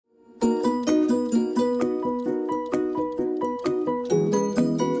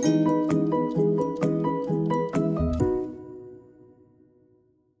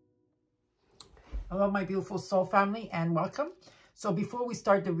my beautiful soul family, and welcome. So before we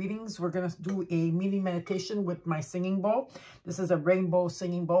start the readings, we're going to do a mini meditation with my singing bowl. This is a rainbow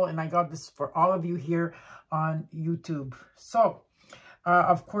singing bowl, and I got this for all of you here on YouTube. So,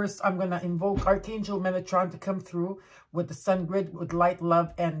 of course, I'm going to invoke Archangel Metatron to come through with the sun grid, with light,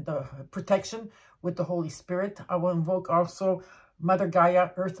 love, and protection with the Holy Spirit. I will invoke also Mother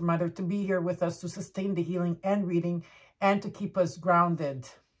Gaia, Earth Mother, to be here with us to sustain the healing and reading and to keep us grounded.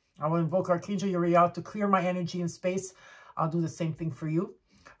 I will invoke Archangel Uriel to clear my energy and space. I'll do the same thing for you.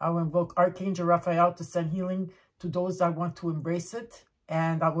 I will invoke Archangel Raphael to send healing to those that want to embrace it.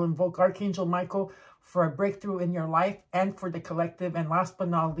 And I will invoke Archangel Michael for a breakthrough in your life and for the collective. And last but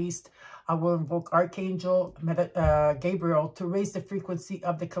not least, I will invoke Archangel Gabriel to raise the frequency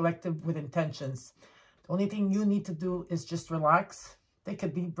of the collective with intentions. The only thing you need to do is just relax, take a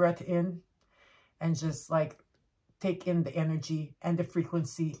deep breath in, and just like take in the energy and the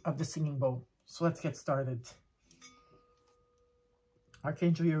frequency of the singing bowl. So let's get started.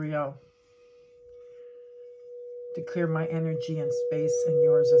 Archangel Uriel, to clear my energy and space and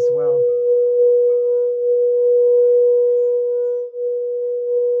yours as well.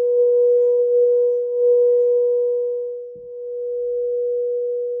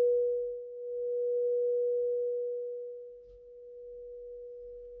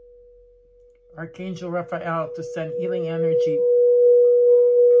 Archangel Raphael to send healing energy,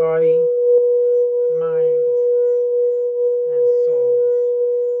 body, mind, and soul.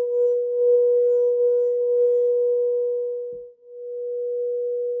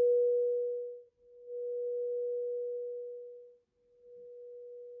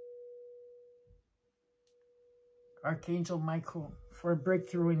 Archangel Michael for a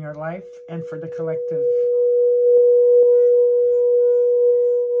breakthrough in your life and for the collective.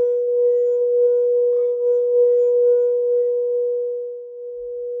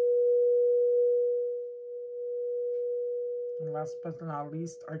 And last but not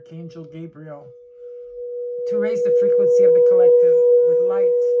least, Archangel Gabriel to raise the frequency of the collective with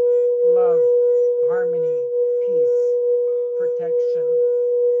light, love, harmony, peace, protection,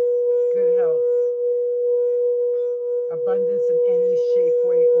 good health, abundance in any shape,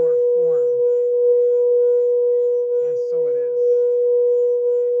 way, or form. And so it is.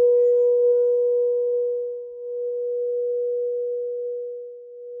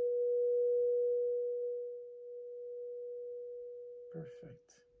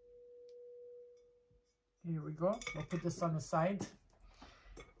 Perfect. Here we go. We'll put this on the side.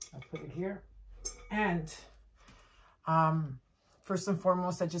 I'll put it here. And first and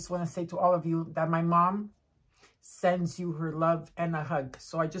foremost, I just want to say to all of you that my mom sends you her love and a hug.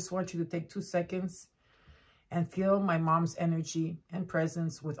 So I just want you to take 2 seconds and feel my mom's energy and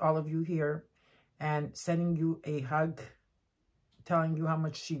presence with all of you here, and sending you a hug, telling you how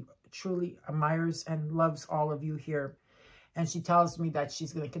much she truly admires and loves all of you here. And she tells me that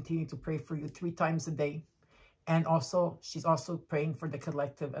she's going to continue to pray for you 3 times a day. And also, she's also praying for the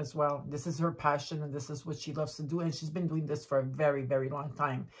collective as well. This is her passion, and this is what she loves to do. And she's been doing this for a very, very long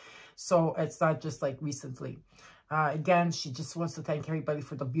time. So it's not just like recently. Again, she just wants to thank everybody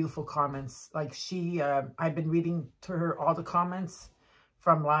for the beautiful comments. Like I've been reading to her all the comments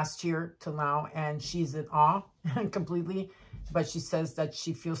from last year till now, and she's in awe completely. But she says that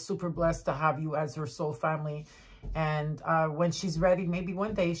she feels super blessed to have you as her soul family. And when she's ready, maybe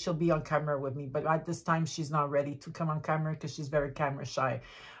one day she'll be on camera with me. But at this time, she's not ready to come on camera because she's very camera shy.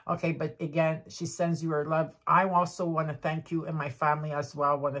 Okay, but again, she sends you her love. I also want to thank you and my family as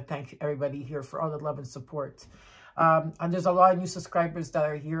well. I want to thank everybody here for all the love and support. And there's a lot of new subscribers that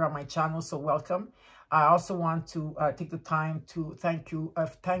are here on my channel, so welcome. I also want to take the time to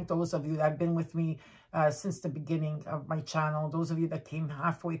thank those of you that have been with me since the beginning of my channel. Those of you that came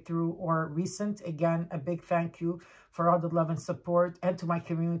halfway through or recent, again, a big thank you for all the love and support, and to my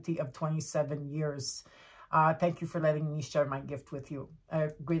community of 27 years. Thank you for letting me share my gift with you. I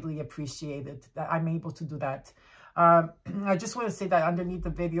greatly appreciate it that I'm able to do that. I just want to say that underneath the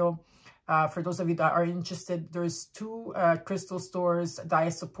video, for those of you that are interested, there's 2 crystal stores that I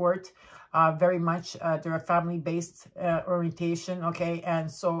support very much. They're a family-based orientation, okay?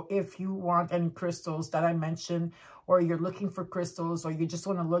 And so if you want any crystals that I mentioned, or you're looking for crystals, or you just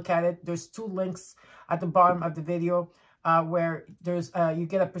want to look at it, there's 2 links at the bottom of the video where there's you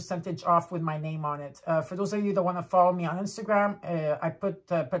get a percentage off with my name on it. For those of you that want to follow me on Instagram, I put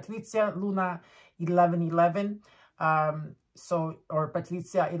Patrizia Luna 1111. Or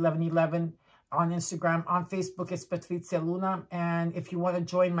Patrizia 1111 on Instagram. On Facebook, it's Patrizia Luna. And if you want to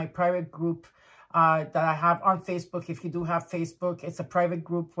join my private group, that I have on Facebook. If you do have Facebook, it's a private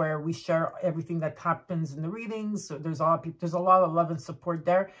group where we share everything that happens in the readings. So there's a lot of people, there's a lot of love and support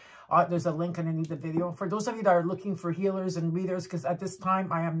there. There's a link underneath the video. For those of you that are looking for healers and readers, because at this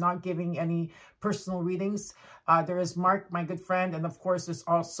time I am not giving any personal readings. There is Marc, my good friend, and of course there's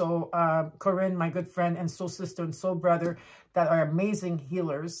also Corinne, my good friend, and soul sister and soul brother that are amazing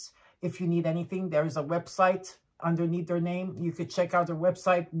healers. If you need anything, there is a website underneath their name. You could check out their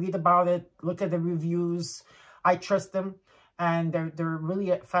website, read about it, look at the reviews. I trust them, and they're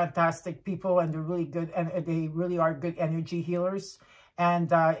really fantastic people, and they're really good, and they really are good energy healers.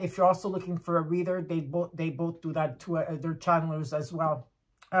 And if you're also looking for a reader, they both do that too. They're channelers as well.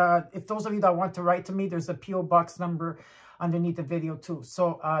 If those of you that want to write to me, there's a PO box number underneath the video too.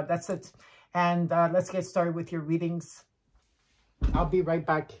 So that's it. And let's get started with your readings. I'll be right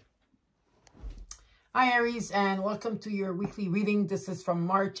back. Hi Aries, and welcome to your weekly reading. This is from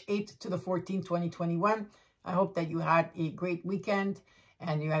March 8th to the 14th, 2021. I hope that you had a great weekend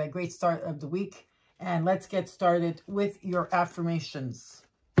and you had a great start of the week. And let's get started with your affirmations.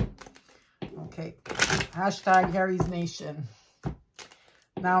 Okay, hashtag Aries Nation.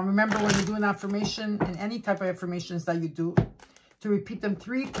 Now remember, when you do an affirmation, and any type of affirmations that you do, to repeat them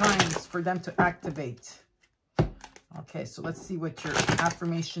 3 times for them to activate. Okay, so let's see what your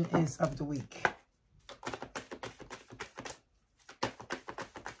affirmation is of the week.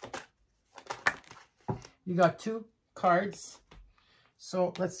 You got 2 cards,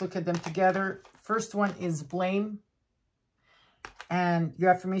 so let's look at them together. First one is blame, and your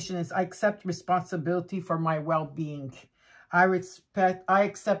affirmation is, I accept responsibility for my well-being. I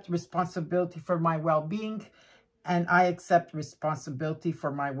accept responsibility for my well-being, and I accept responsibility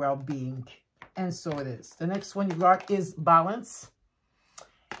for my well-being. And so it is. The next one you got is balance,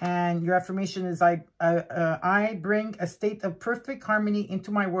 and your affirmation is, I bring a state of perfect harmony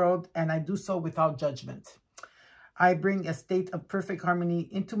into my world, and I do so without judgment. I bring a state of perfect harmony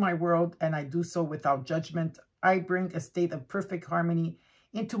into my world, and I do so without judgment. I bring a state of perfect harmony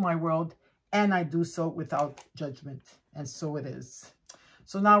into my world, and I do so without judgment. And so it is.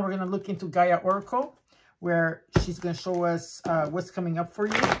 So now we're going to look into Gaia Oracle, where she's going to show us what's coming up for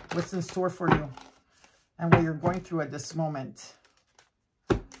you, what's in store for you, and what you're going through at this moment.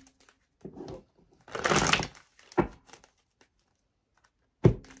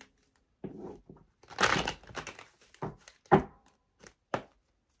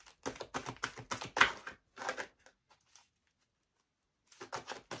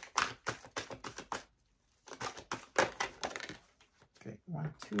 Okay,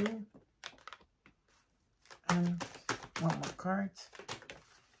 1, 2, and 1 more card.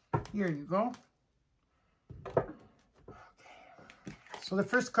 Here you go. Okay. So the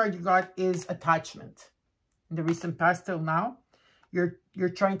first card you got is attachment. In the recent past till now, you're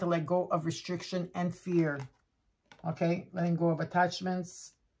trying to let go of restriction and fear. Okay, letting go of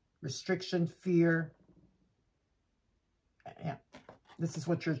attachments, restriction, fear. Yeah, this is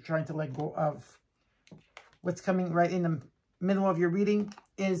what you're trying to let go of. What's coming right in the middle of your reading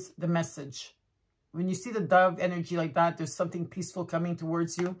is the message. When you see the dove energy like that, there's something peaceful coming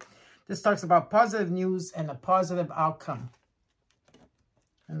towards you. This talks about positive news and a positive outcome.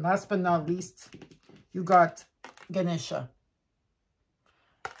 And last but not least, you got Ganesha.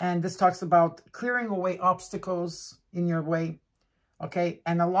 And this talks about clearing away obstacles in your way. Okay,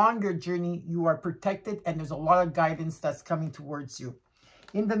 and along your journey, you are protected, and there's a lot of guidance that's coming towards you.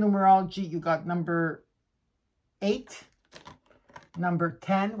 In the numerology, you got number 8, number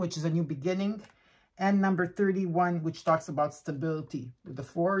 10, which is a new beginning, and number 31, which talks about stability with the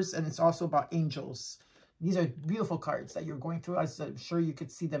 4s, and it's also about angels. These are beautiful cards that you're going through, as I'm sure you could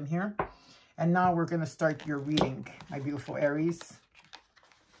see them here. And now we're going to start your reading, my beautiful Aries.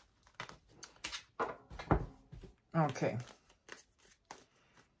 Okay.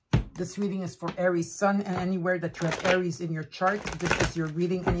 This reading is for Aries Sun, and anywhere that you have Aries in your chart, this is your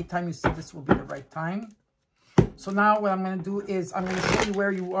reading. Anytime you see this will be the right time. So now what I'm going to do is I'm going to show you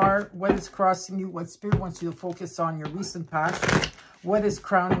where you are, what is crossing you, what Spirit wants you to focus on, your recent past, what is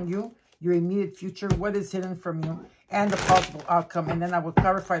crowning you, your immediate future, what is hidden from you, and the possible outcome. And then I will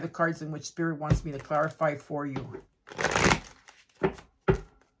clarify the cards in which Spirit wants me to clarify for you.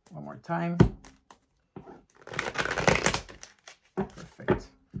 One more time. Perfect.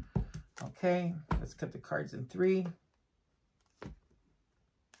 Okay, let's cut the cards in 3.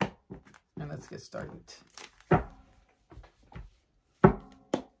 And let's get started.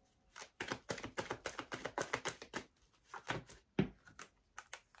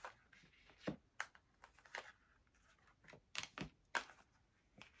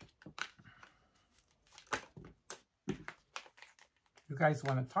 You guys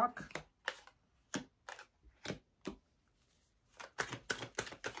want to talk?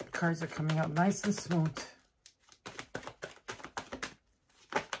 cards are coming out nice and smooth.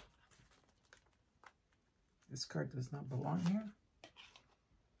 This card does not belong here.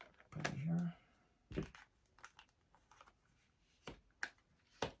 Put it here.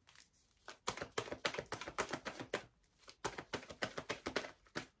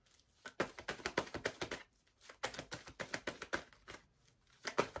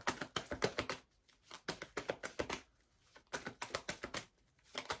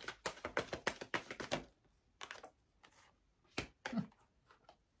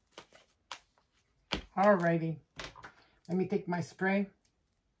 Alrighty, let me take my spray.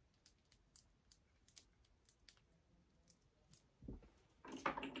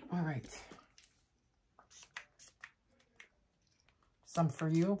 All right, some for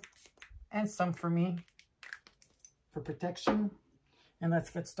you and some for me for protection. And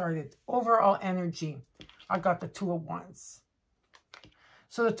let's get started. Overall energy, I got the Two of Wands.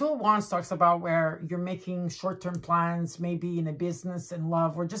 So the Two of Wands talks about where you're making short-term plans, maybe in a business, in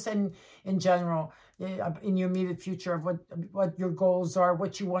love, or just in general, in your immediate future of what your goals are,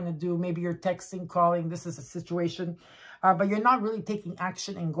 what you want to do. Maybe you're texting, calling. This is a situation, but you're not really taking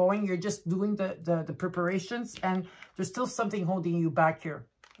action and going. You're just doing the preparations, and there's still something holding you back here,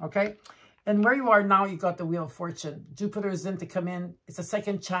 okay? And where you are now, you got the Wheel of Fortune. Jupiter is in to come in. It's a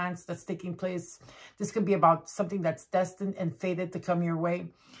second chance that's taking place. This could be about something that's destined and fated to come your way.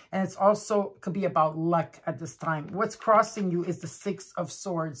 And it's also could be about luck at this time. What's crossing you is the Six of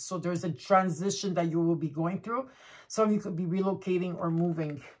Swords. So there's a transition that you will be going through. Some of you could be relocating or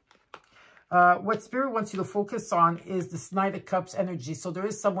moving. What Spirit wants you to focus on is this Knight of Cups energy. So there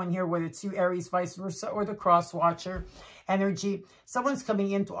is someone here, whether it's you, Aries, vice versa, or the Cross Watcher energy. Someone's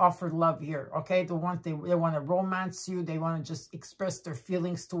coming in to offer love here, okay? They want to romance you. They want to just express their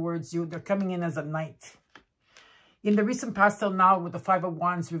feelings towards you. They're coming in as a knight. In the recent past till now, with the Five of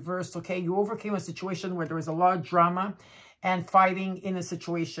Wands reversed, okay, you overcame a situation where there was a lot of drama and fighting in a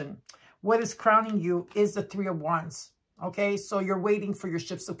situation. What is crowning you is the Three of Wands. Okay, so you're waiting for your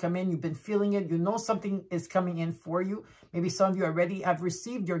ships to come in. You've been feeling it. You know something is coming in for you. Maybe some of you already have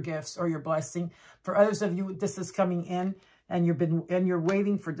received your gifts or your blessing. For others of you, this is coming in, and you're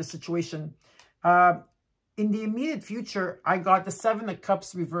waiting for the situation. In the immediate future, I got the Seven of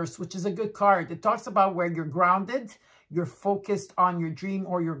Cups reversed, which is a good card. It talks about where you're grounded, you're focused on your dream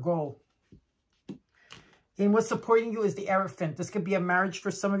or your goal. And what's supporting you is the Hierophant. This could be a marriage for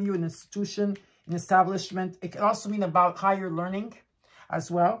some of you, an institution, an establishment. It could also mean about higher learning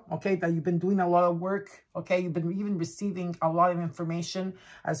as well, okay, that you've been doing a lot of work, okay, you've been even receiving a lot of information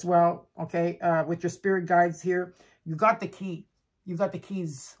as well, okay, with your spirit guides here. You got the key, you got the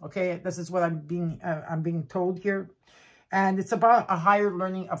keys, okay, this is what I'm being told here. And it's about a higher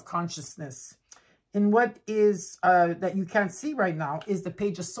learning of consciousness. And what is that you can't see right now is the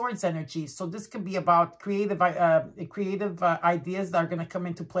Page of Swords energy. So this could be about creative ideas that are going to come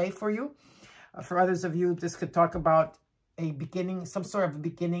into play for you. For others of you, this could talk about a beginning, some sort of a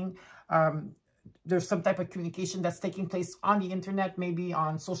beginning. There's some type of communication that's taking place on the internet, maybe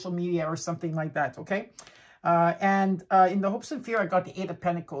on social media or something like that, okay? In the Hopes and Fear, I got the Eight of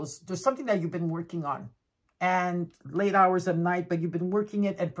Pentacles. There's something that you've been working on, and late hours of night, but you've been working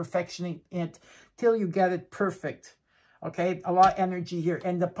it and perfectioning it till you get it perfect. Okay, a lot of energy here.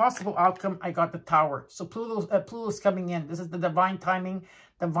 And the possible outcome, I got the Tower. So Pluto's coming in. This is the divine timing,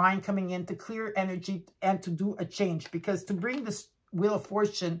 divine coming in to clear energy and to do a change. Because to bring this Wheel of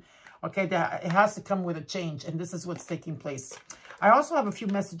Fortune, okay, it has to come with a change. And this is what's taking place. I also have a few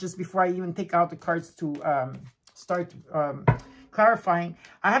messages before I even take out the cards to start clarifying.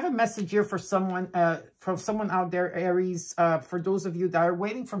 I have a message here for someone out there, Aries, for those of you that are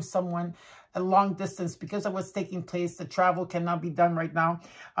waiting from someone a long distance because of what's taking place. The travel cannot be done right now,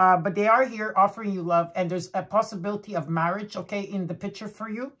 but they are here offering you love, and there's a possibility of marriage, okay, in the picture for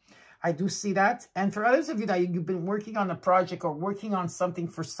you. I do see that. And for others of you that you've been working on a project or working on something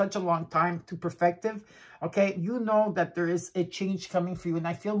for such a long time to perfective, okay, you know that there is a change coming for you. And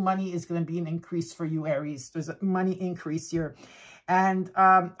I feel money is going to be an increase for you, Aries. There's a money increase here. And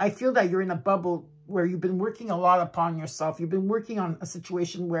I feel that you're in a bubble where you've been working a lot upon yourself. You've been working on a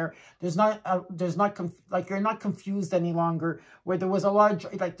situation where you're not confused any longer, where there was a lot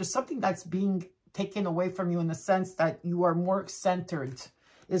of, like, there's something that's being taken away from you in the sense that you are more centered,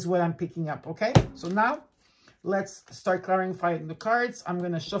 is what I'm picking up, okay? So now, let's start clarifying the cards. I'm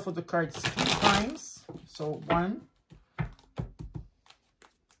going to shuffle the cards 2 times. So 1,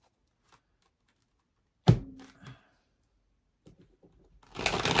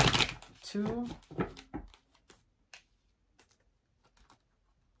 2,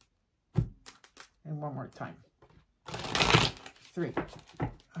 and one more time. 3.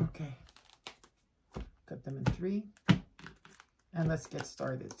 Okay. Cut them in 3. And let's get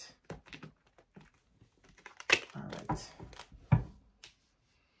started. All right.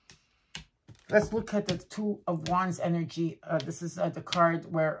 Let's look at the 2 of Wands energy. This is the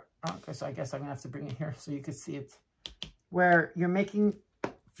card where, okay, so I guess I'm going to have to bring it here so you can see it. Where you're making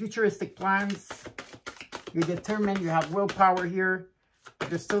futuristic plans. You're determined. You have willpower here. But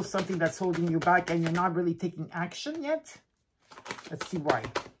there's still something that's holding you back and you're not really taking action yet. Let's see why.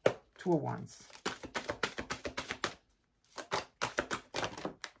 2 of Wands.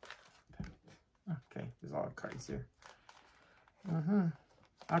 Okay, there's a lot of cards here.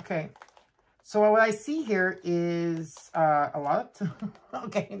 Okay. So what I see here is a lot.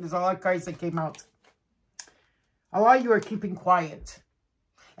 Okay, there's a lot of cards that came out. A lot of you are keeping quiet.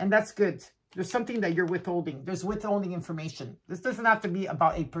 And that's good. There's something that you're withholding. There's withholding information. This doesn't have to be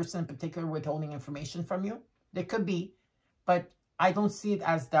about a person in particular withholding information from you. There could be, but I don't see it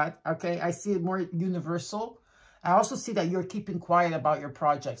as that, okay? I see it more universal. I also see that you're keeping quiet about your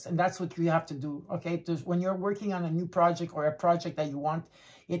projects, and that's what you have to do, okay? When you're working on a new project or a project that you want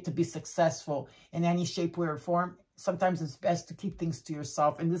it to be successful in any shape, way, or form, sometimes it's best to keep things to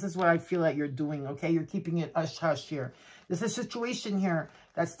yourself, and this is what I feel like you're doing, okay? You're keeping it hush-hush here. There's a situation here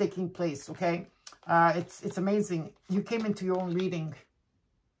that's taking place, okay? It's amazing. You came into your own reading,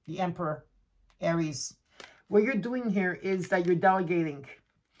 the Emperor, Aries. What you're doing here is that you're delegating.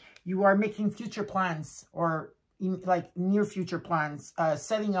 You are making future plans or like near future plans,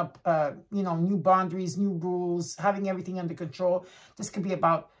 setting up, you know, new boundaries, new rules, having everything under control. This could be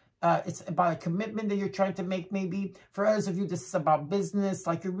about, it's about a commitment that you're trying to make maybe. For others of you, this is about business.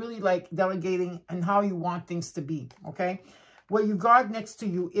 Like you're really like delegating and how you want things to be, okay? What you got next to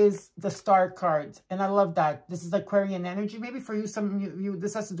you is the Star card. And I love that. This is Aquarian energy. Maybe for you, some of you,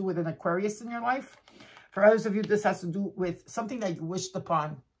 this has to do with an Aquarius in your life. For others of you, this has to do with something that you wished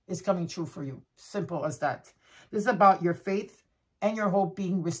upon is coming true for you. Simple as that. This is about your faith and your hope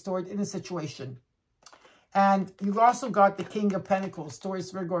being restored in a situation. And you've also got the King of Pentacles,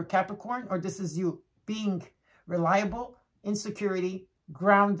 Taurus, Virgo, or Capricorn, or this is you being reliable, in security,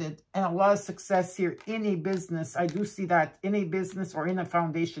 grounded, and a lot of success here in a business. I do see that in a business or in a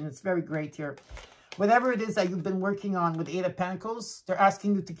foundation. It's very great here. Whatever it is that you've been working on with 8 of Pentacles, they're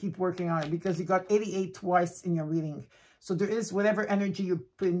asking you to keep working on it because you got 88 twice in your reading. So there is whatever energy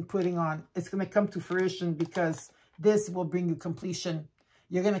you've been putting on, it's going to come to fruition because this will bring you completion.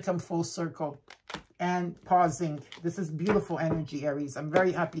 You're going to come full circle and pausing. This is beautiful energy, Aries. I'm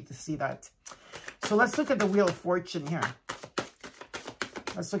very happy to see that. So let's look at the Wheel of Fortune here.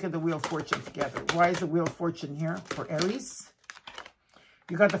 Let's look at the Wheel of Fortune together. Why is the Wheel of Fortune here for Aries?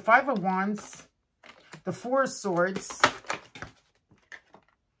 You got the 5 of Wands, the 4 of Swords,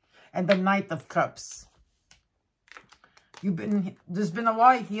 and the Knight of Cups. There's been a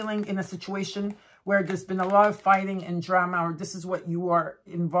lot of healing in a situation where there's been a lot of fighting and drama, or this is what you are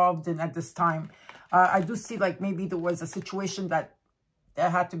involved in at this time. I do see like maybe there was a situation that there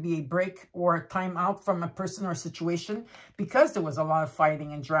had to be a break or a time out from a person or situation because there was a lot of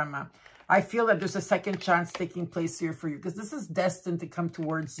fighting and drama. I feel that there's a second chance taking place here for you because this is destined to come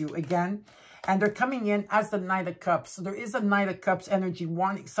towards you again. And they're coming in as the Knight of Cups. So there is a Knight of Cups energy,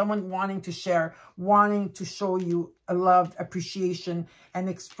 someone wanting to share, wanting to show you a love, appreciation, and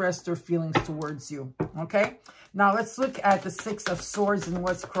express their feelings towards you. Okay? Now let's look at the 6 of Swords and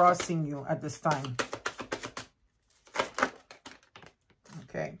what's crossing you at this time.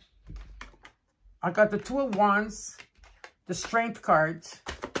 Okay. I got the 2 of Wands, the Strength card,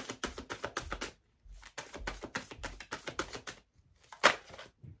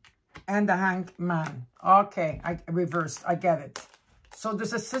 and the Hanged Man. Okay, I reversed. I get it. So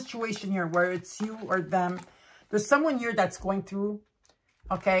there's a situation here where it's you or them. There's someone here that's going through,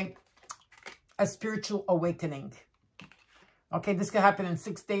 okay, a spiritual awakening. Okay, this could happen in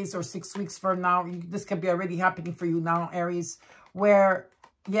 6 days or 6 weeks from now. This could be already happening for you now, Aries, where,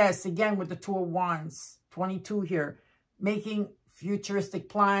 yes, again, with the 2 of Wands, 22 here, making futuristic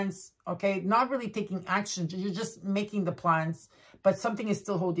plans, okay, not really taking action. You're just making the plans, but something is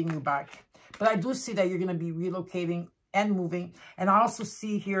still holding you back. But I do see that you're going to be relocating and moving. And I also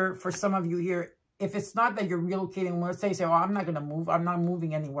see here, for some of you here, if it's not that you're relocating, let's say, oh, I'm not going to move. I'm not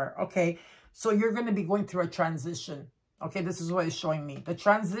moving anywhere. Okay, so you're going to be going through a transition. Okay, this is what it's showing me. The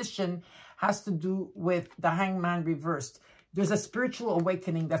transition has to do with the Hanged Man reversed. There's a spiritual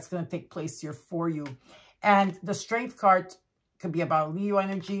awakening that's going to take place here for you. And the Strength card could be about Leo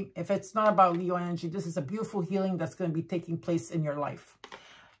energy. If it's not about Leo energy, this is a beautiful healing that's going to be taking place in your life.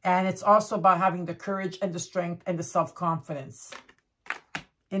 And it's also about having the courage and the strength and the self-confidence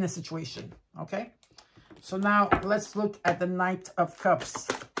in a situation. Okay? So now let's look at the Knight of Cups.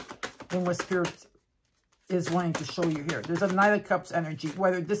 in what Spirit is wanting to show you here. There's a Knight of Cups energy,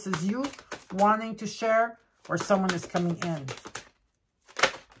 whether this is you wanting to share or someone is coming in.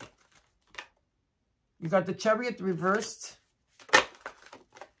 You got the Chariot reversed,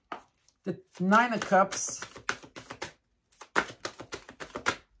 the Nine of Cups,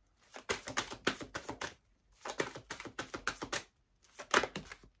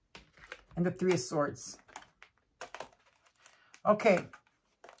 and the Three of Swords. Okay.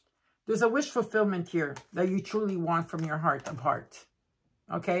 There's a wish fulfillment here that you truly want from your heart of heart.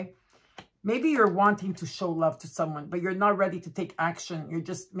 Okay? Maybe you're wanting to show love to someone, but you're not ready to take action. You're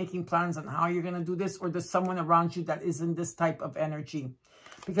just making plans on how you're going to do this, or there's someone around you that is in this type of energy.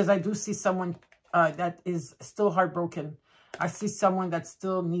 Because I do see someone that is still heartbroken. I see someone that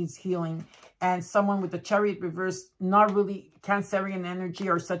still needs healing. And someone with the Chariot reversed, not really Cancerian energy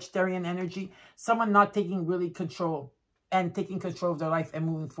or Sagittarian energy. Someone not taking really control and taking control of their life and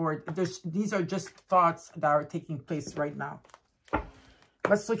moving forward. These are just thoughts that are taking place right now.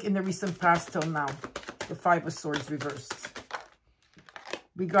 Let's look in the recent past till now. The Five of Swords reversed.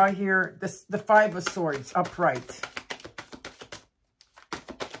 We got here the Five of Swords upright.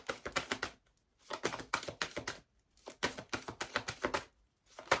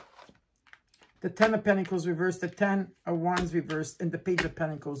 The Ten of Pentacles reversed, the Ten of Wands reversed, and the Page of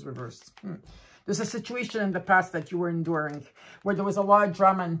Pentacles reversed. There's a situation in the past that you were enduring where there was a lot of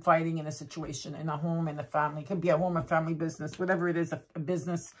drama and fighting in a situation, in a home, in a family. It could be a home, a family business, whatever it is, a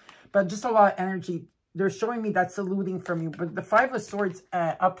business. But just a lot of energy. They're showing me that's eluding from you. But the Five of Swords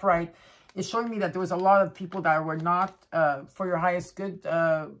upright is showing me that there was a lot of people that were not for your highest good.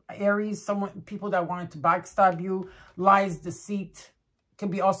 Aries, people that wanted to backstab you, lies, deceit.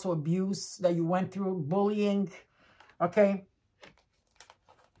 Could be also abuse that you went through, bullying. Okay?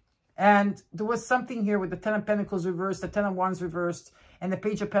 And there was something here with the Ten of Pentacles reversed, the Ten of Wands reversed, and the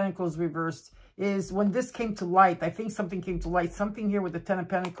Page of Pentacles reversed, is when this came to light, I think something came to light, something here with the Ten of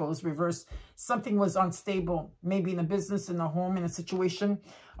Pentacles reversed, something was unstable, maybe in a business, in a home, in a situation,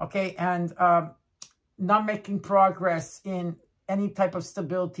 okay, and not making progress in any type of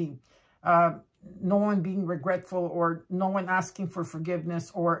stability, no one being regretful, or no one asking for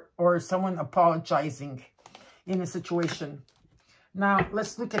forgiveness, or someone apologizing in a situation. Now,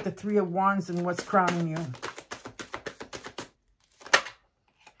 let's look at the Three of Wands and what's crowning you.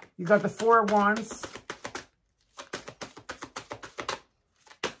 You got the Four of Wands.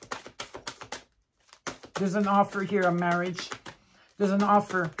 There's an offer here, a marriage. There's an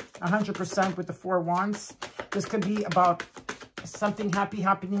offer 100% with the Four of Wands. This could be about something happy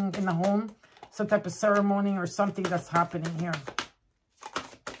happening in the home, some type of ceremony or something that's happening here.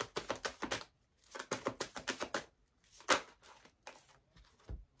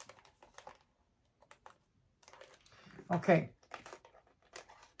 Okay.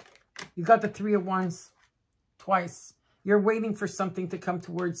 You got the Three of Wands twice. You're waiting for something to come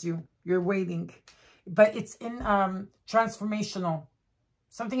towards you. You're waiting. But it's in transformational.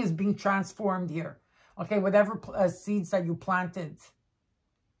 Something is being transformed here. Okay, whatever seeds that you planted.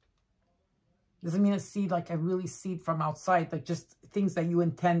 Doesn't mean a seed like a really seed from outside, like just things that you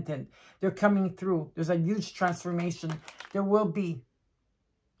intended. They're coming through. There's a huge transformation. There will be,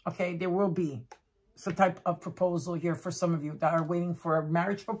 okay, there will be some type of proposal here for some of you that are waiting for a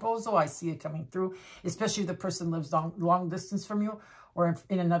marriage proposal. I see it coming through, especially if the person lives long distance from you or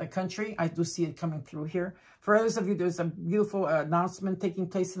in another country. I do see it coming through here. For others of you, there's a beautiful announcement taking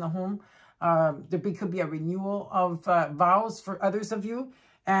place in the home. There could be a renewal of vows for others of you.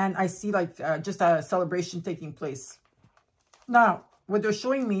 And I see like just a celebration taking place. Now, what they're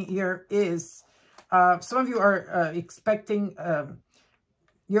showing me here is some of you are expecting...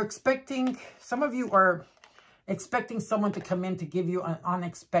 some of you are expecting someone to come in to give you an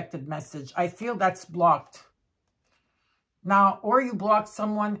unexpected message. I feel that's blocked. Now, or you blocked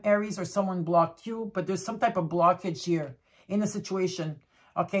someone, Aries, or someone blocked you, but there's some type of blockage here in a situation,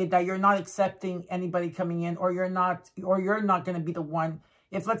 okay, that you're not accepting anybody coming in, or you're not going to be the one.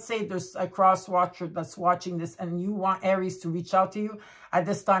 If, let's say, there's a cross-watcher that's watching this and you want Aries to reach out to you, at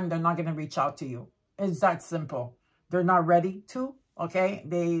this time, they're not going to reach out to you. It's that simple. They're not ready to. Okay,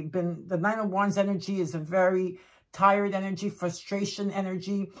 the Nine of Wands energy is a very tired energy, frustration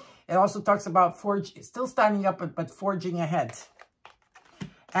energy. It also talks about still standing up, but forging ahead.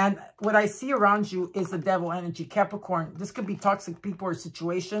 And what I see around you is the Devil energy, Capricorn. This could be toxic people or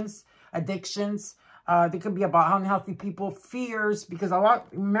situations, addictions. They could be about unhealthy people, fears, because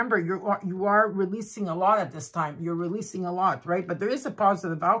remember, you are releasing a lot at this time. You're releasing a lot, right? But there is a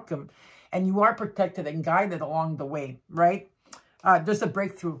positive outcome, and you are protected and guided along the way, right? There's a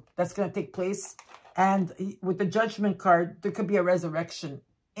breakthrough that's going to take place. And with the Judgment card, there could be a resurrection.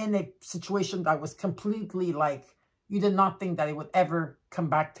 in a situation that was completely like, you did not think that it would ever come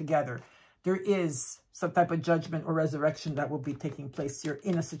back together. There is some type of judgment or resurrection that will be taking place here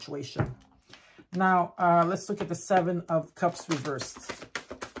in a situation. Now, let's look at the 7 of Cups reversed.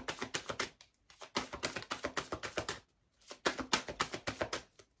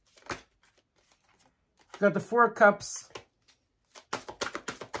 Got the 4 of Cups.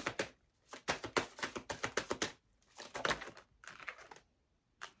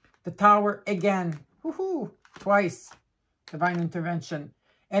 The Tower again. Woohoo! Twice. Divine intervention.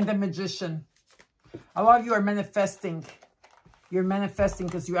 And the Magician. A lot of you are manifesting. You're manifesting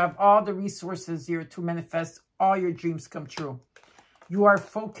because you have all the resources here to manifest all your dreams come true. You are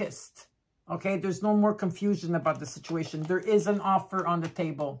focused. Okay? There's no more confusion about the situation. There is an offer on the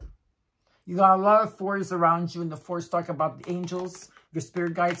table. You got a lot of 4s around you, and the 4s talk about the angels. Your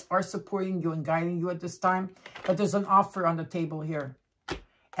spirit guides are supporting you and guiding you at this time. But there's an offer on the table here.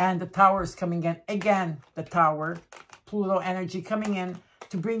 And the Tower is coming in. Again, the Tower. Pluto energy coming in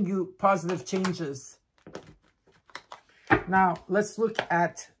to bring you positive changes. Now, let's look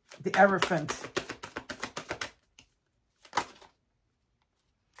at the Hierophant.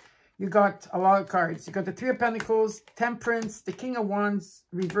 You got a lot of cards. You got the 3 of Pentacles, Temperance, the King of Wands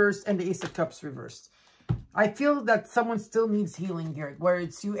reversed, and the Ace of Cups reversed. I feel that someone still needs healing here, where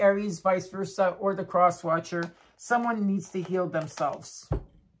it's you, Aries, vice versa, or the Cross Watcher. Someone needs to heal themselves.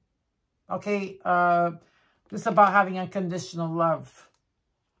 Okay, this is about having unconditional love.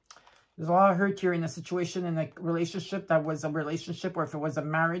 There's a lot of hurt here in a situation, in a relationship that was a relationship, or if it was a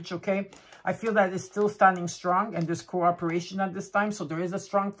marriage, okay? I feel that it's still standing strong, and there's cooperation at this time, so there is a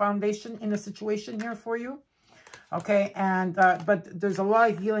strong foundation in the situation here for you, okay? And but there's a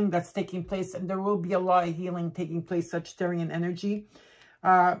lot of healing that's taking place, and there will be a lot of healing taking place, Sagittarian energy.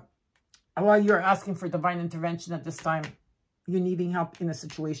 A lot of you are asking for divine intervention at this time. You're needing help in a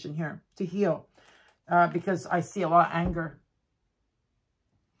situation here to heal, because I see a lot of anger.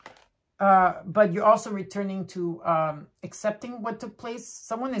 But you're also returning to accepting what took place.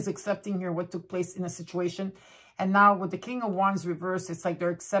 Someone is accepting here what took place in a situation. And now with the King of Wands reversed, it's like they're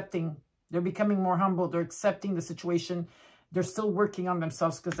accepting. They're becoming more humble. They're accepting the situation. They're still working on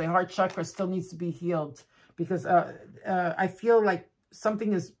themselves because the heart chakra still needs to be healed. Because I feel like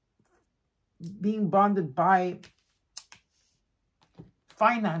something is being bonded by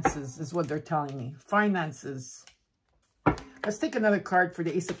finances is what they're telling me. Finances. Let's take another card for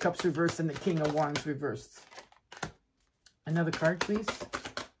the Ace of Cups reversed and the King of Wands reversed. Another card, please.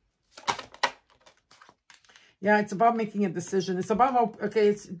 Yeah, it's about making a decision. It's about hope. Okay,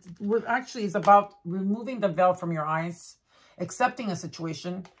 it's about removing the veil from your eyes, accepting a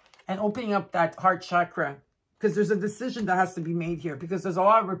situation, and opening up that heart chakra. Because there's a decision that has to be made here. Because there's a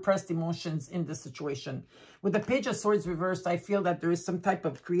lot of repressed emotions in this situation. With the Page of Swords reversed, I feel that there is some type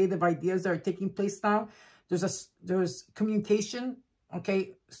of creative ideas that are taking place now. There's communication,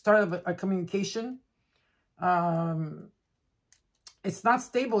 okay, start of a communication. It's not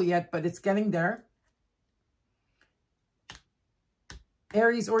stable yet, but it's getting there.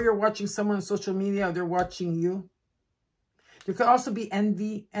 Aries, or you're watching someone on social media, or they're watching you. There could also be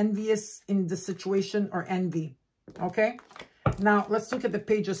envious in the situation, or envy, okay? Now, let's look at the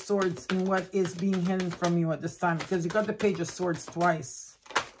Page of Swords and what is being hidden from you at this time, because you got the Page of Swords twice.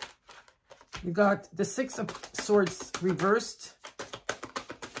 You got the 6 of Swords reversed.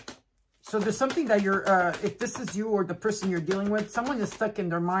 So there's something that you're, if this is you or the person you're dealing with, someone is stuck in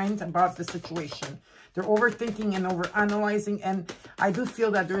their mind about the situation. They're overthinking and overanalyzing. And I do feel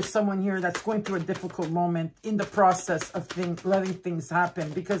that there is someone here that's going through a difficult moment in the process of letting things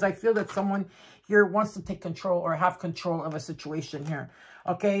happen. Because I feel that someone here wants to take control or have control of a situation here.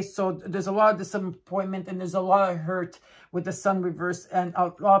 Okay, so there's a lot of disappointment and there's a lot of hurt with the Sun reversed, and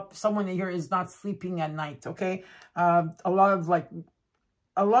someone here is not sleeping at night. Okay, a lot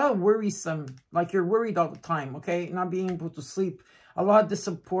of worrisome, like you're worried all the time. Okay, not being able to sleep, a lot of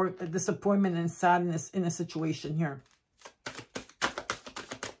disappointment and sadness in a situation here.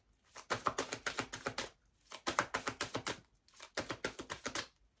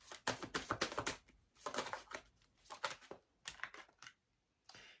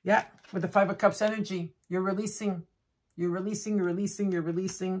 Yeah, with the 5 of Cups energy, you're releasing the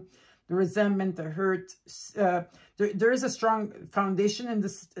resentment, the hurt. There is a strong foundation in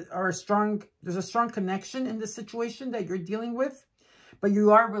this, or there's a strong connection in this situation that you're dealing with, but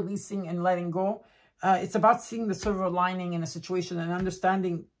you are releasing and letting go. It's about seeing the silver lining in a situation and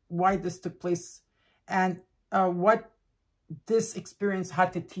understanding why this took place and what this experience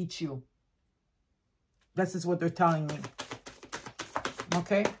had to teach you. This is what they're telling me.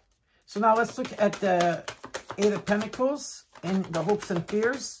 Okay, so now let's look at the 8 of Pentacles in the hopes and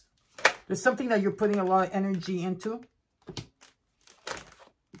fears. There's something that you're putting a lot of energy into.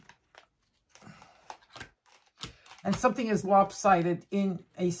 And something is lopsided in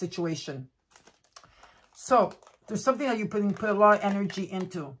a situation. So there's something that you put a lot of energy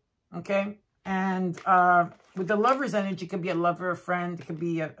into, okay? And with the lover's energy, it could be a lover, a friend. It could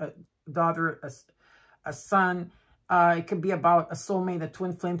be a daughter, a son. It could be about a soulmate, a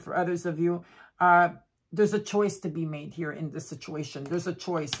twin flame for others of you. There's a choice to be made here in this situation. There's a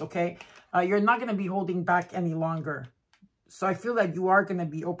choice, okay? You're not going to be holding back any longer. So I feel that you are going to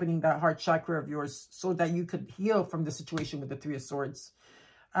be opening that heart chakra of yours so that you could heal from the situation with the Three of Swords.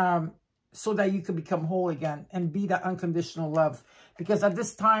 So that you could become whole again and be that unconditional love. Because at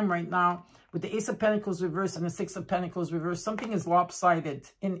this time right now, with the Ace of Pentacles reversed and the Six of Pentacles reversed, something is lopsided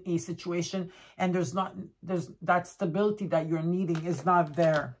in a situation. And there's that stability that you're needing is not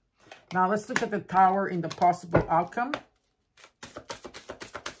there. Now let's look at the Tower in the possible outcome.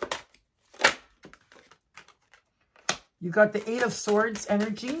 You got the Eight of Swords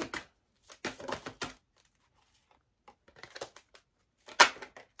energy.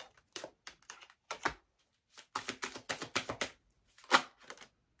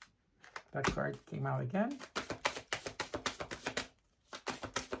 That card came out again.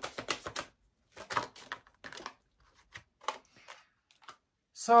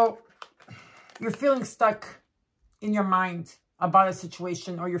 So you're feeling stuck in your mind about a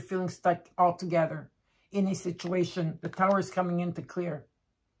situation, or you're feeling stuck altogether in a situation. The Tower is coming in to clear.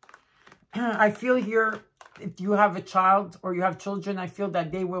 I feel here, if you have a child or you have children, I feel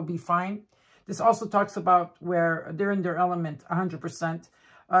that they will be fine. This also talks about where they're in their element 100%.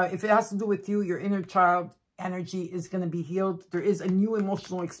 If it has to do with you, your inner child energy is going to be healed. There is a new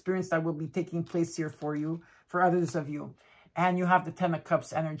emotional experience that will be taking place here for you, for others of you. And you have the Ten of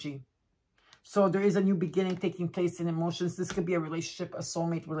Cups energy. So there is a new beginning taking place in emotions. This could be a relationship, a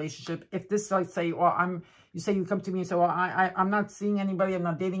soulmate relationship. If this, like, say, well, you come to me and say, well, I'm not seeing anybody, I'm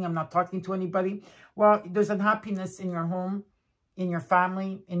not dating, I'm not talking to anybody. Well, there's unhappiness in your home, in your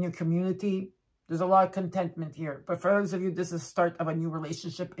family, in your community. There's a lot of contentment here. But for others of you, this is the start of a new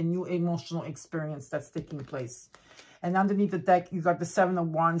relationship, a new emotional experience that's taking place. And underneath the deck, you got the Seven of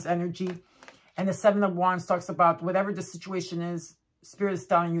Wands energy. And the Seven of Wands talks about whatever the situation is, Spirit is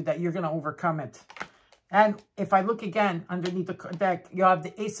telling you that you're going to overcome it. And if I look again underneath the deck, you have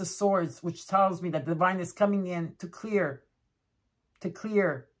the Ace of Swords, which tells me that the divine is coming in to clear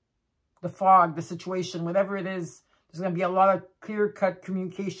the fog, the situation, whatever it is. There's going to be a lot of clear-cut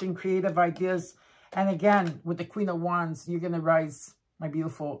communication, creative ideas. And again, with the Queen of Wands, you're going to rise, my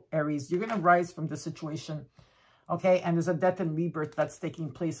beautiful Aries. You're going to rise from the situation, okay? And there's a death and rebirth that's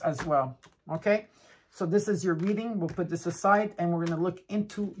taking place as well, okay? So this is your reading. We'll put this aside, and we're going to look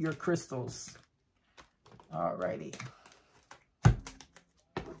into your crystals. All righty.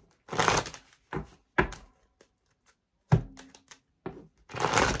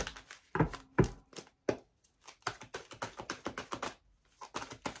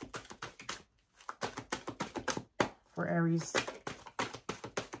 For Aries.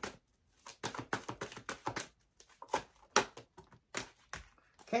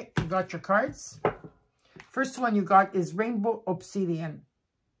 Okay, you got your cards. First one you got is Rainbow Obsidian.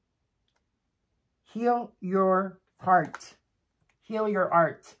 Heal your heart. Heal your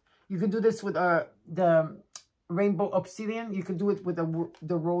art. You can do this with the Rainbow Obsidian. You can do it with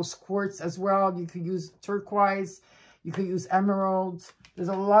the Rose Quartz as well. You could use turquoise. You could use emerald. There's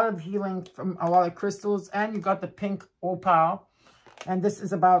a lot of healing from a lot of crystals. And you got the pink opal. And this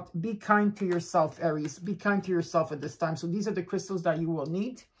is about be kind to yourself, Aries. Be kind to yourself at this time. So these are the crystals that you will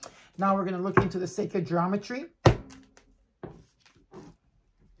need. Now we're going to look into the sacred geometry.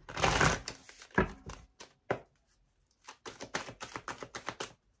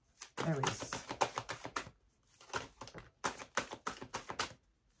 Aries.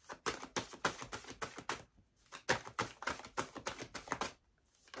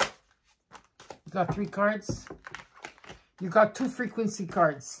 You got 3 cards. You got 2 frequency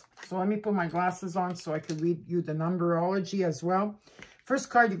cards. So let me put my glasses on so I can read you the numberology as well. First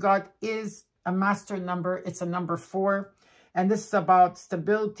card you got is a master number. It's a number 4. And this is about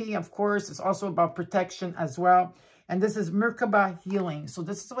stability, of course. It's also about protection as well. And this is Merkaba healing. So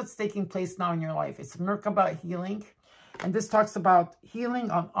this is what's taking place now in your life. It's Merkaba healing. And this talks about healing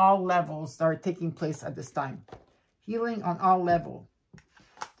on all levels that are taking place at this time. Healing on all levels.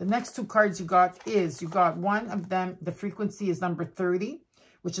 The next 2 cards you got is, you got one of them, the frequency is number 30,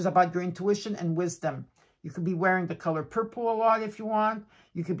 which is about your intuition and wisdom. You could be wearing the color purple a lot if you want.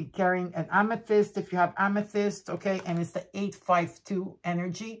 You could be carrying an amethyst if you have amethyst, okay? And it's the 852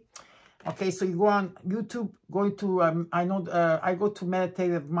 energy. Okay, so you go on YouTube, going to, I go to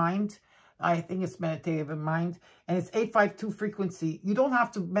Meditative Mind. I think it's Meditative Mind. And it's 852 frequency. You don't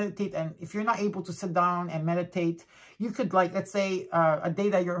have to meditate. And if you're not able to sit down and meditate, you could, like, let's say a day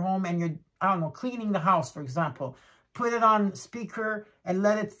that you're home and you're, I don't know, cleaning the house, for example. Put it on speaker and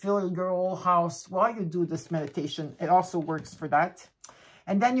let it fill your whole house while you do this meditation. It also works for that.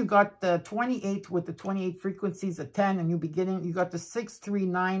 And then you got the 28 with the 28 frequencies, a 10, a new beginning. You got the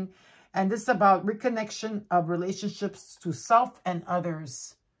 639. And this is about reconnection of relationships to self and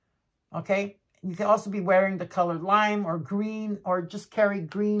others. Okay? You can also be wearing the color lime or green, or just carry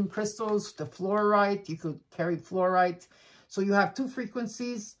green crystals, the fluorite. You could carry fluorite. So you have 2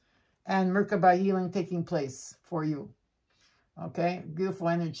 frequencies and Merkaba healing taking place for you. Okay? Beautiful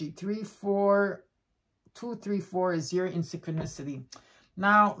energy. 3, 4, 2, 3, 4 is your in synchronicity.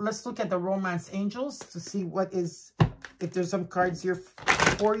 Now, let's look at the romance angels to see what is, if there's some cards here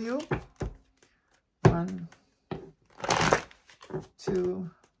for you. 1, 2,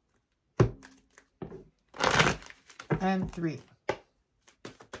 and 3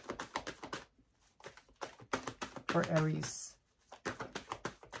 for Aries.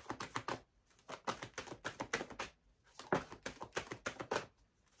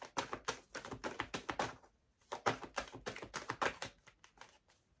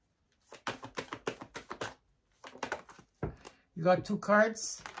 You got 2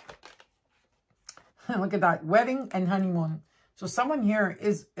 cards. Look at that. Wedding and honeymoon. So someone here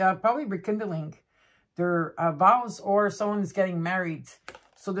is probably rekindling their vows, or someone is getting married.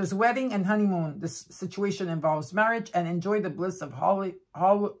 So there's wedding and honeymoon. This situation involves marriage and enjoy the bliss of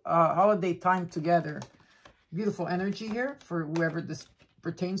holiday time together. Beautiful energy here for whoever this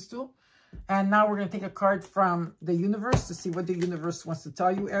pertains to. And now we're going to take a card from the universe to see what the universe wants to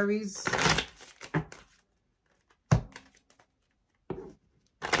tell you, Aries.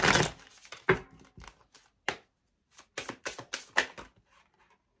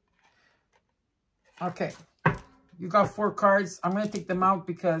 Okay, you got 4 cards. I'm going to take them out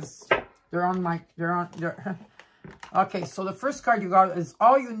because they're on my, okay, so the first card you got is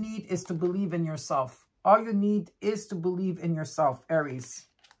all you need is to believe in yourself. All you need is to believe in yourself, Aries.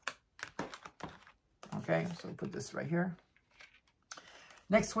 Okay, so put this right here.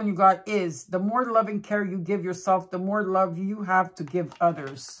 Next one you got is the more loving care you give yourself, the more love you have to give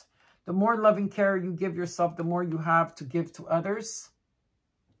others. The more loving care you give yourself, the more you have to give to others.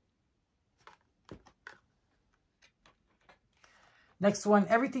 Next one,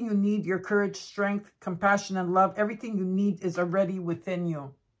 everything you need, your courage, strength, compassion, and love, everything you need is already within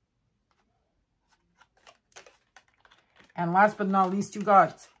you. And last but not least, you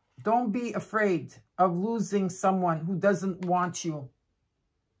got, don't be afraid of losing someone who doesn't want you.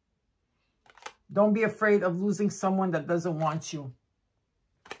 Don't be afraid of losing someone that doesn't want you.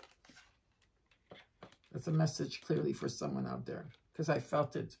 That's a message clearly for someone out there, because I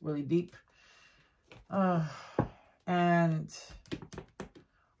felt it really deep. And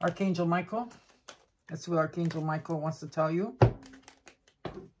Archangel Michael. That's what Archangel Michael wants to tell you.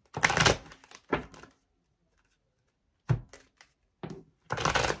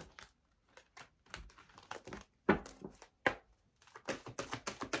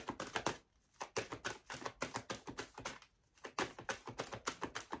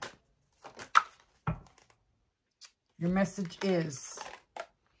 Your message is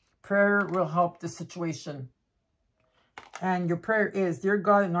prayer will help the situation. And your prayer is, dear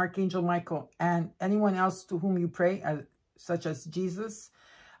God and Archangel Michael, and anyone else to whom you pray, such as Jesus,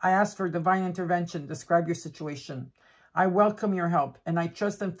 I ask for divine intervention. Describe your situation. I welcome your help, and I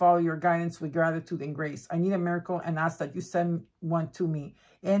trust and follow your guidance with gratitude and grace. I need a miracle and ask that you send one to me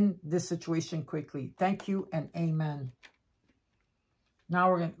in this situation quickly. Thank you and amen. Now,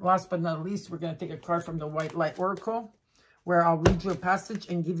 we're going to, last but not least, we're going to take a card from the White Light Oracle, where I'll read you a passage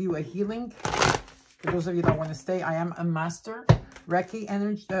and give you a healing. For those of you that want to stay, I am a master Reiki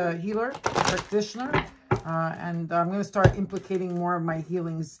energy healer, practitioner, and I'm going to start implicating more of my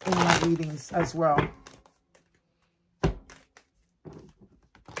healings in my readings as well.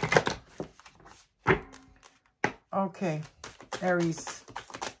 Okay, Aries.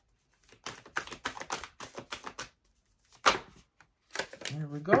 Here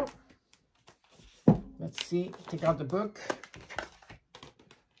we go. Let's see, take out the book.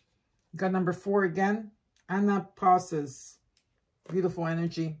 Got number 4 again. Anna pauses. Beautiful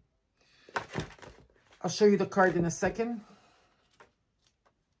energy. I'll show you the card in a second.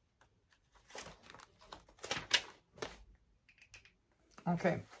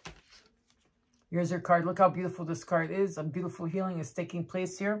 Okay. Here's your card. Look how beautiful this card is. A beautiful healing is taking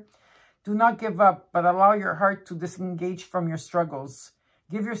place here. Do not give up, but allow your heart to disengage from your struggles.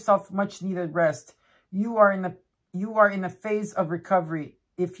 Give yourself much needed rest. You are in a phase of recovery.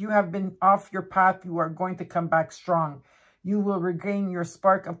 If you have been off your path, you are going to come back strong. You will regain your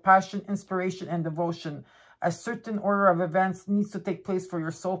spark of passion, inspiration, and devotion. A certain order of events needs to take place for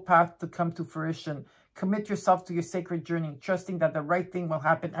your soul path to come to fruition. Commit yourself to your sacred journey, trusting that the right thing will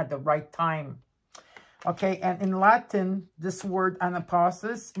happen at the right time. Okay, and in Latin, this word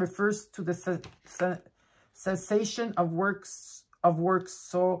anapausis refers to the cessation of works,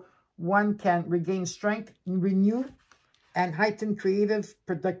 so one can regain strength, renew, and heighten creative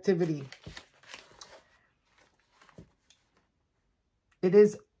productivity. It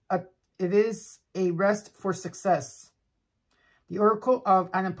is a rest for success. The Oracle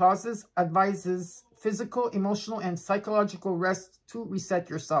of Anapausis advises physical, emotional, and psychological rest to reset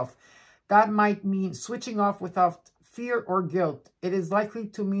yourself. That might mean switching off without fear or guilt. It is likely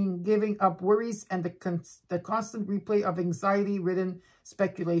to mean giving up worries and the constant replay of anxiety-ridden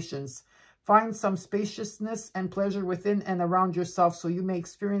speculations. Find some spaciousness and pleasure within and around yourself so you may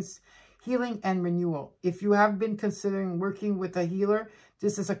experience healing and renewal. If you have been considering working with a healer,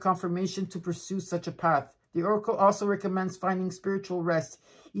 this is a confirmation to pursue such a path. The Oracle also recommends finding spiritual rest,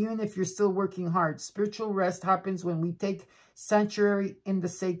 even if you're still working hard. Spiritual rest happens when we take sanctuary in the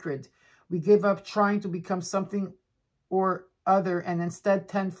sacred. We give up trying to become something or other and instead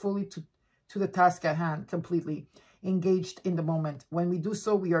tend fully to the task at hand, completely engaged in the moment. When we do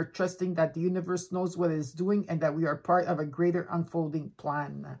so, we are trusting that the universe knows what it is doing and that we are part of a greater unfolding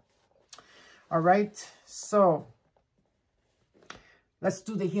plan. All right, so let's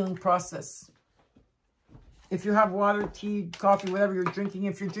do the healing process. If you have water, tea, coffee, whatever you're drinking,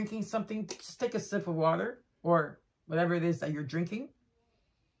 if you're drinking something, just take a sip of water or whatever it is that you're drinking.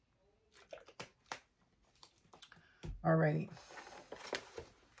 All righty.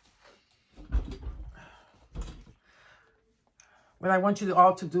 What I want you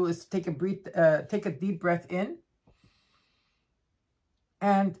all to do is take a deep breath in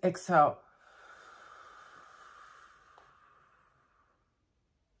and exhale.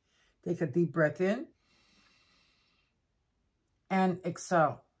 Take a deep breath in and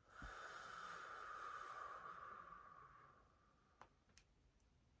exhale.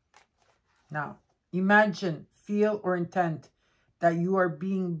 Now, imagine, feel, or intend that you are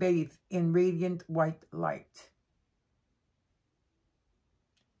being bathed in radiant white light.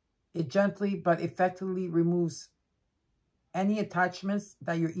 It gently but effectively removes any attachments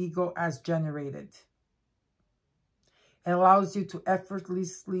that your ego has generated. It allows you to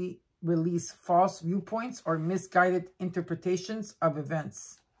effortlessly release false viewpoints or misguided interpretations of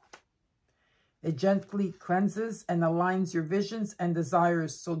events. It gently cleanses and aligns your visions and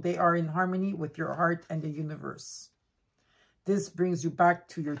desires so they are in harmony with your heart and the universe. This brings you back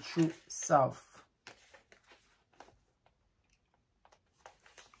to your true self.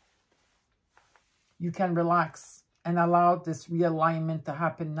 You can relax and allow this realignment to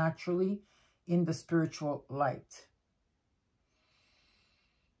happen naturally in the spiritual light.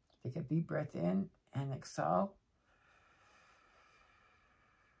 Take a deep breath in and exhale.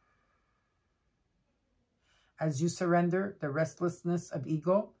 As you surrender the restlessness of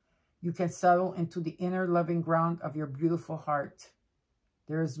ego, you can settle into the inner loving ground of your beautiful heart.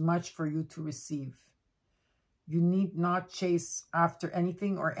 There is much for you to receive. You need not chase after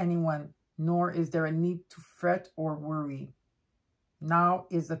anything or anyone, nor is there a need to fret or worry. Now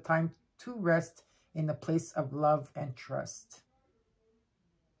is the time to rest in a place of love and trust.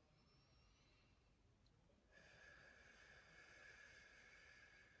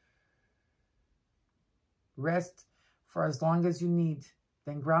 Rest for as long as you need.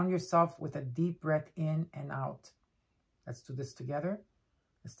 Then ground yourself with a deep breath in and out. Let's do this together.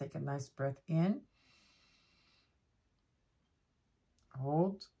 Let's take a nice breath in.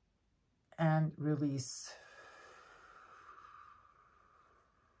 Hold and release.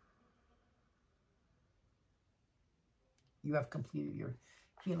 You have completed your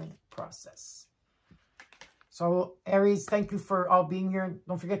healing process. So, Aries, thank you for all being here.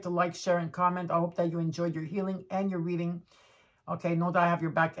 Don't forget to like, share, and comment. I hope that you enjoyed your healing and your reading. Okay, know that I have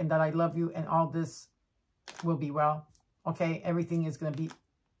your back and that I love you and all this will be well. Okay, everything is going to be,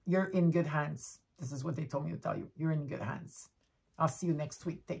 you're in good hands. This is what they told me to tell you. You're in good hands. I'll see you next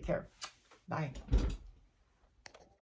week. Take care. Bye.